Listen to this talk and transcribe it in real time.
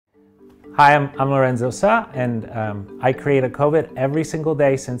Hi, I'm Lorenzo Sa, and I create a COVID every single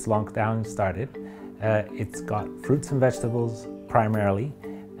day since lockdown started. It's got fruits and vegetables primarily,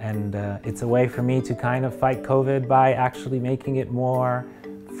 and it's a way for me to kind of fight COVID by actually making it more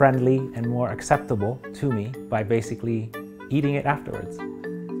friendly and more acceptable to me by basically eating it afterwards.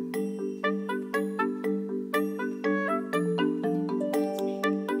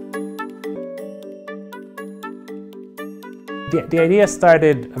 The idea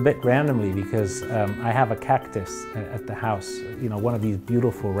started a bit randomly because I have a cactus at the house, you know, one of these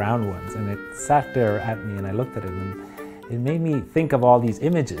beautiful round ones, and it sat there at me and I looked at it and it made me think of all these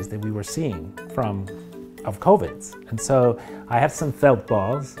images that we were seeing of COVIDs. And so I had some felt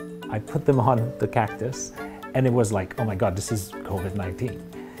balls, I put them on the cactus, and it was like, oh my God, this is COVID-19.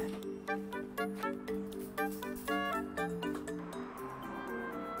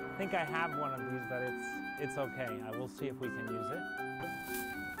 I think I have one of these, but it's okay. I will see if we can use it.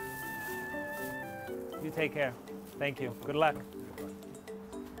 You take care. Thank you. Good luck.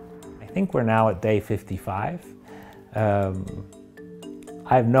 I think we're now at day 55. I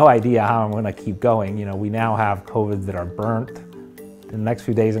have no idea how I'm going to keep going. You know, we now have COVIDs that are burnt. In the next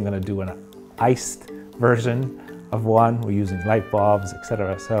few days, I'm going to do an iced version of one. We're using light bulbs,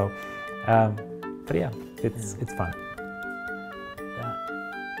 etc. So, but yeah, it's fun.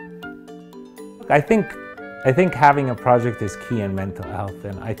 I think having a project is key in mental health,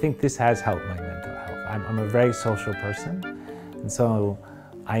 and I think this has helped my mental health. I'm a very social person, and so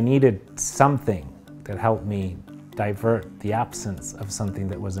I needed something that helped me divert the absence of something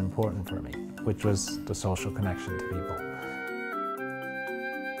that was important for me, which was the social connection to people.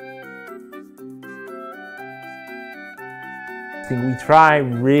 I think we try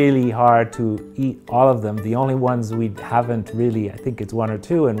really hard to eat all of them. The only ones we haven't really, I think it's one or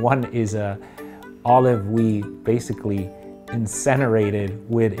two, and one is a olive we basically incinerated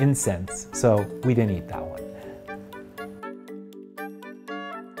with incense, so we didn't eat that one.